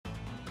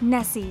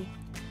Nessie,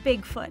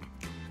 Bigfoot,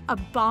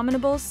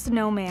 Abominable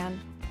Snowman,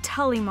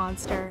 Tully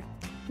Monster.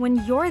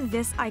 When you're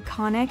this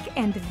iconic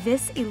and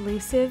this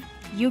elusive,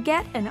 you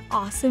get an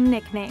awesome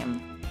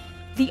nickname.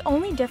 The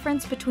only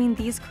difference between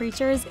these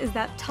creatures is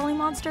that Tully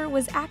Monster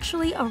was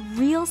actually a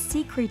real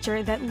sea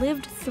creature that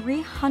lived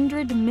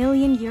 300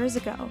 million years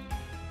ago.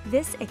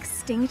 This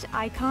extinct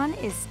icon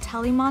is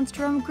Tully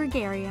Monstrum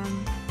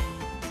gregarium.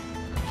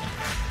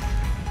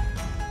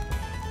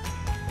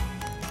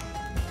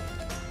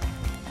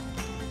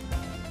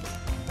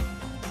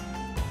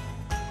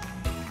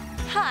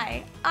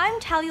 Hi, I'm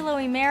Talia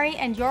Lowi-Merri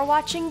and you're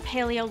watching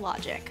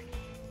Paleologic.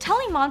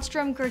 Tully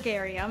Monstrum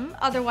gregarium,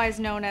 otherwise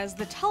known as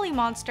the Tully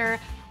Monster,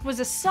 was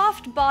a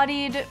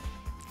soft-bodied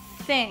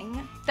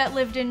thing that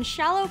lived in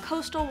shallow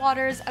coastal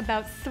waters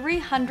about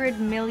 300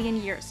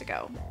 million years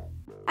ago.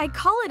 I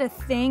call it a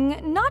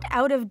thing not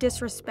out of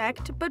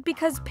disrespect, but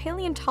because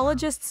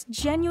paleontologists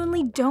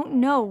genuinely don't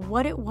know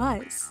what it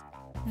was.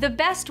 The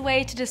best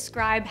way to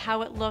describe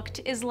how it looked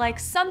is like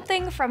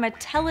something from a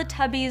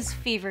Teletubbies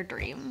fever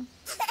dream.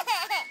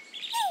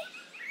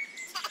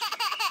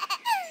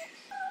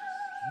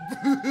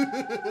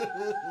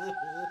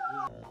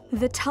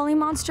 The Tully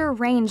Monster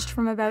ranged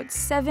from about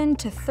 7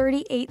 to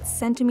 38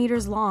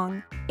 centimeters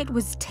long. It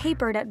was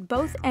tapered at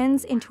both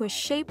ends into a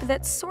shape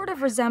that sort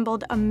of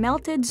resembled a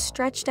melted,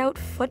 stretched-out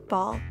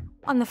football.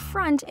 On the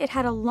front, it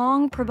had a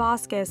long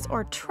proboscis,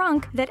 or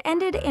trunk, that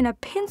ended in a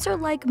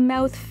pincer-like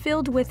mouth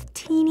filled with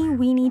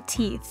teeny-weeny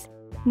teeth.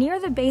 Near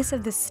the base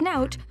of the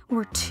snout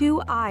were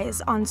 2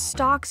 eyes on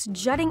stalks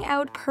jutting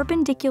out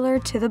perpendicular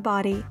to the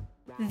body.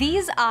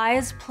 These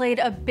eyes played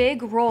a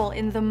big role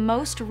in the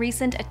most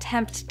recent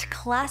attempt to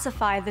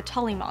classify the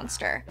Tully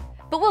Monster,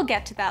 but we'll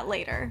get to that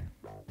later.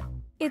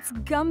 Its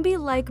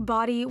Gumby-like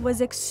body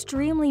was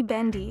extremely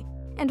bendy,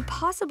 and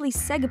possibly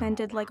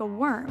segmented like a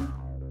worm.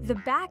 The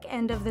back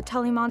end of the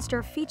Tully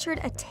Monster featured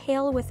a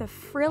tail with a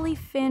frilly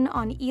fin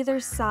on either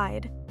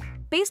side.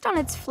 Based on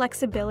its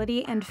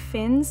flexibility and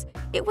fins,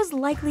 it was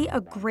likely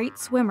a great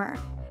swimmer,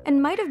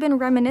 and might have been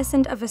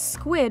reminiscent of a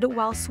squid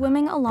while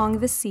swimming along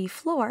the sea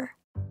floor.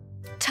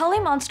 Tully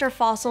Monster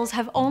fossils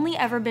have only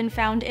ever been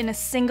found in a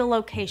single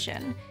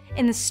location,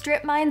 in the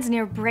strip mines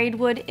near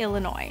Greenwood,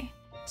 Illinois.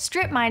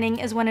 Strip mining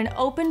is when an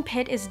open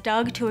pit is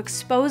dug to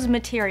expose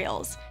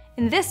materials,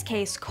 in this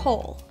case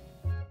coal.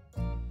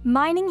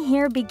 Mining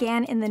here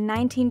began in the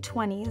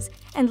 1920s,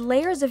 and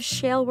layers of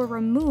shale were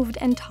removed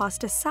and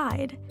tossed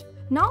aside.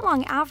 Not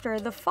long after,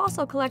 the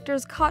fossil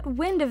collectors caught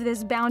wind of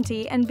this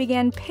bounty and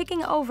began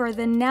picking over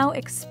the now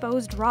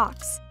exposed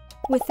rocks.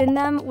 Within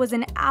them was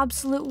an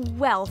absolute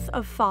wealth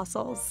of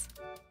fossils.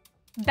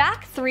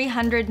 Back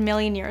 300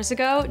 million years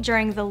ago,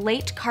 during the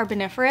late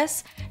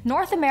Carboniferous,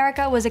 North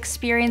America was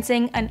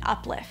experiencing an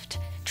uplift,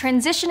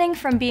 transitioning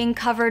from being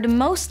covered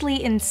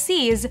mostly in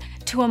seas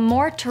to a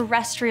more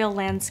terrestrial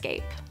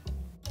landscape.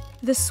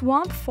 The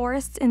swamp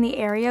forests in the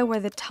area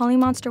where the Tully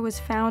Monster was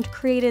found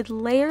created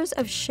layers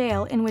of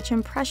shale in which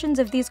impressions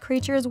of these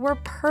creatures were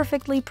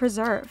perfectly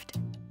preserved.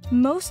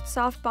 Most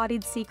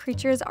soft-bodied sea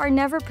creatures are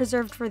never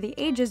preserved for the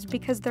ages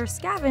because they're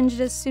scavenged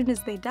as soon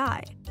as they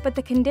die. But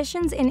the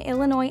conditions in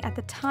Illinois at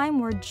the time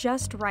were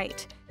just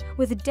right,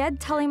 with dead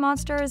Tully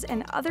Monsters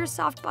and other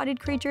soft-bodied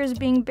creatures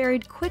being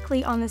buried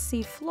quickly on the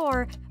sea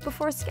floor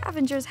before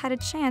scavengers had a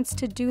chance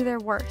to do their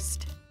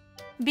worst.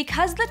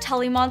 Because the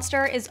Tully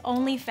Monster is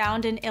only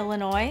found in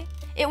Illinois,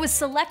 it was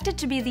selected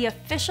to be the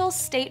official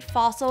state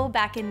fossil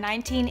back in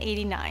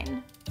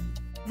 1989.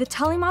 The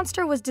Tully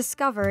Monster was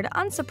discovered,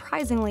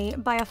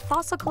 unsurprisingly, by a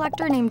fossil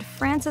collector named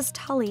Francis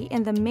Tully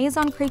in the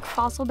Mason Creek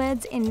fossil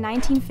beds in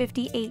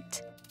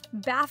 1958.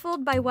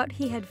 Baffled by what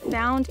he had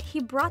found,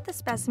 he brought the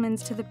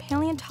specimens to the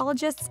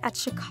paleontologists at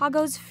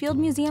Chicago's Field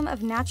Museum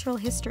of Natural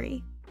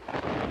History.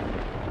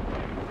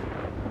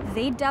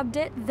 They dubbed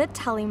it the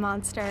Tully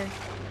Monster.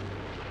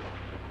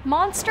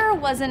 Monster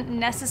wasn't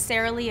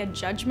necessarily a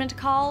judgment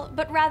call,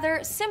 but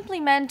rather simply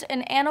meant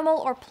an animal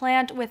or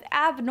plant with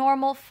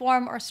abnormal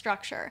form or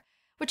structure,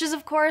 which is,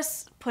 of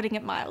course, putting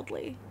it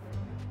mildly.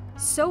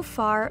 So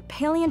far,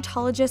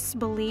 paleontologists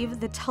believe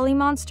the Tully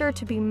Monster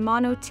to be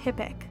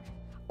monotypic,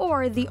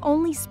 or the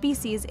only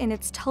species in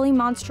its Tully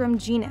Monstrum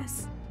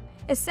genus.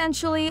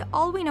 Essentially,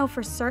 all we know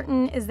for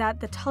certain is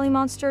that the Tully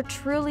Monster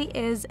truly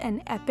is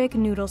an epic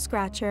noodle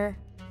scratcher.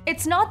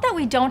 It's not that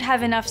we don't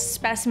have enough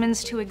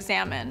specimens to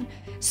examine.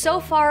 So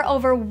far,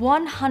 over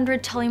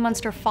 100 Tully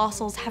Monster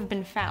fossils have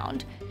been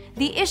found.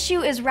 The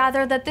issue is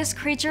rather that this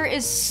creature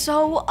is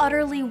so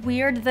utterly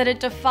weird that it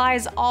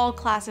defies all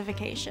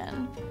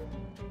classification.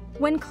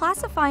 When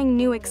classifying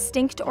new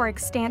extinct or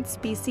extant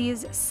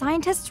species,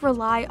 scientists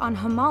rely on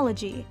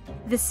homology,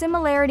 the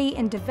similarity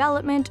in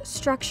development,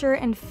 structure,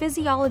 and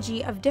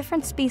physiology of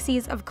different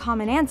species of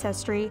common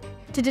ancestry,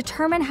 to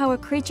determine how a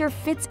creature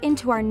fits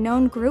into our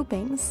known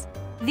groupings.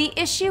 The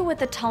issue with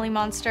the Tully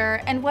Monster,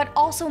 and what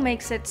also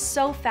makes it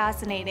so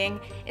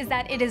fascinating, is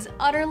that it is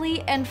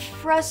utterly and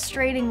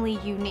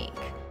frustratingly unique.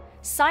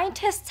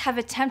 Scientists have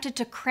attempted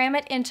to cram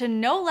it into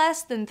no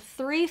less than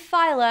 3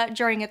 phyla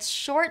during its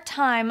short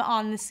time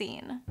on the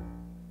scene.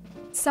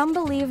 Some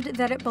believed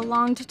that it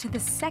belonged to the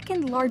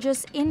second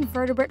largest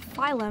invertebrate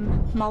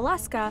phylum,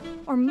 Mollusca,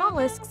 or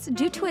mollusks,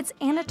 due to its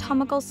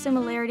anatomical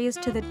similarities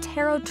to the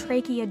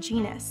Pterotrachea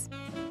genus.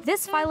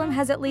 This phylum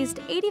has at least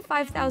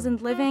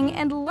 85,000 living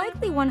and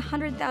likely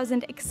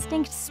 100,000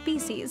 extinct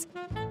species,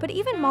 but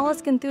even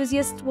mollusk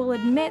enthusiasts will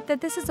admit that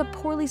this is a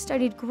poorly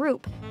studied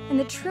group, and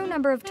the true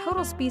number of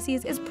total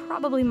species is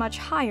probably much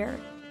higher.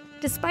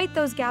 Despite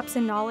those gaps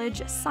in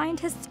knowledge,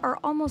 scientists are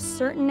almost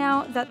certain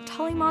now that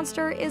Tully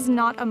Monster is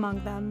not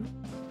among them.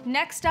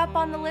 Next up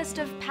on the list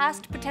of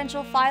past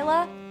potential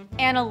phyla,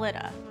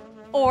 Annelida,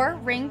 or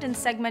ringed and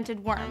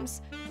segmented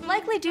worms,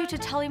 likely due to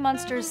Tully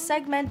Monster's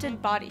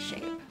segmented body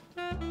shape.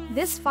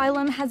 This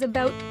phylum has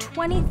about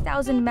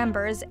 20,000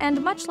 members,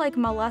 and much like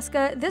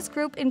Mollusca, this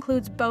group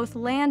includes both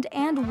land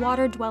and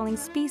water-dwelling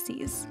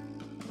species.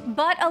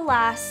 But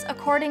alas,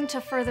 according to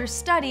further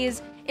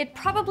studies, it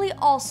probably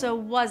also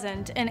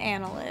wasn't an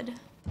annelid.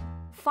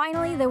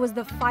 Finally, there was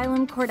the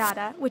phylum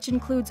Chordata, which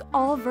includes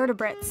all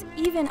vertebrates,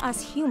 even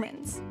us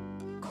humans.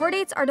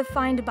 Chordates are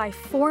defined by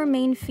 4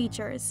 main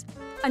features: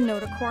 a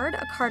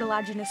notochord, a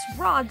cartilaginous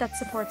rod that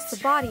supports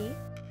the body,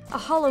 a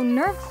hollow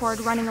nerve cord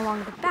running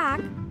along the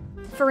back,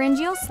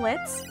 pharyngeal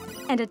slits,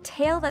 and a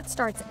tail that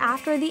starts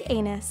after the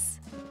anus.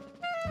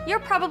 You're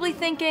probably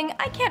thinking,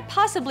 I can't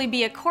possibly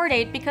be a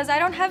chordate because I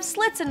don't have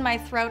slits in my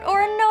throat,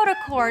 or a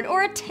notochord,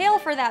 or a tail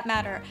for that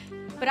matter.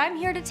 But I'm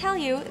here to tell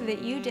you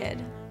that you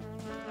did.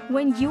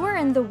 When you were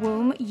in the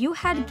womb, you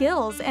had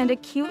gills and a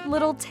cute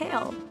little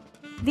tail.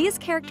 These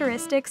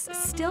characteristics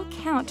still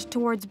count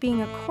towards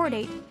being a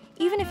chordate,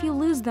 even if you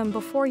lose them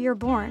before you're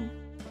born.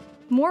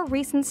 More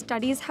recent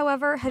studies,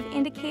 however, have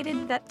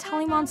indicated that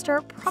Tully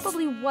Monster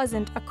probably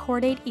wasn't a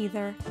chordate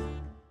either.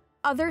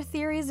 Other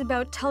theories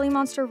about Tully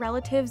Monster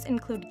relatives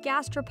include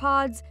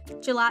gastropods,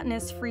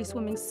 gelatinous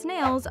free-swimming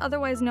snails,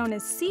 otherwise known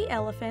as sea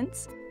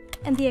elephants,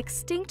 and the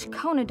extinct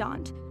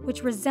conodont,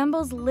 which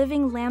resembles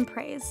living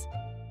lampreys.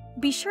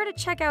 Be sure to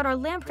check out our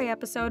lamprey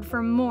episode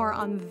for more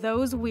on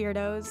those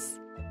weirdos.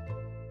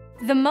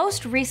 The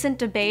most recent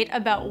debate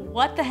about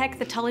what the heck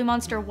the Tully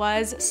Monster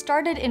was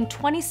started in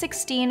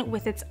 2016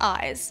 with its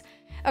eyes.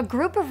 A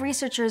group of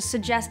researchers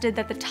suggested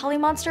that the Tully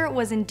Monster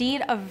was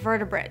indeed a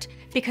vertebrate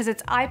because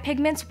its eye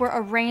pigments were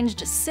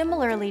arranged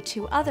similarly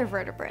to other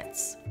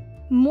vertebrates.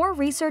 More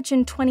research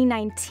in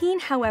 2019,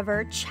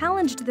 however,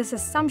 challenged this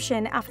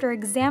assumption after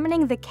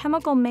examining the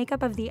chemical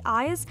makeup of the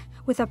eyes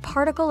with a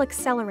particle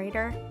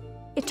accelerator.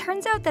 It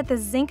turns out that the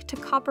zinc to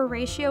copper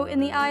ratio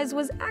in the eyes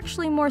was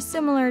actually more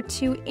similar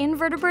to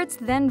invertebrates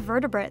than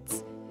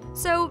vertebrates.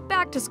 So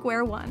back to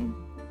square one.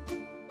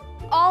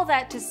 All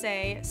that to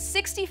say,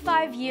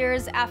 65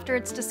 years after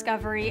its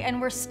discovery,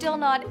 and we're still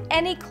not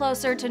any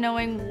closer to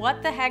knowing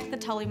what the heck the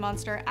Tully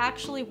Monster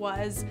actually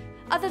was,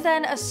 other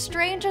than a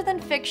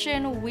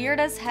stranger-than-fiction,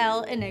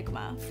 weird-as-hell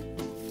enigma.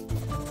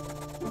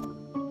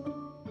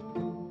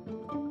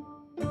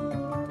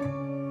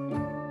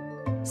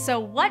 So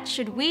what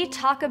should we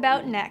talk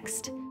about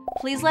next?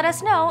 Please let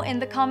us know in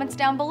the comments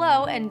down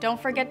below, and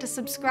don't forget to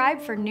subscribe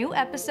for new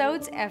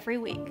episodes every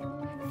week.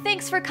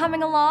 Thanks for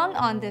coming along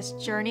on this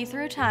journey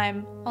through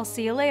time. I'll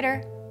see you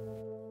later.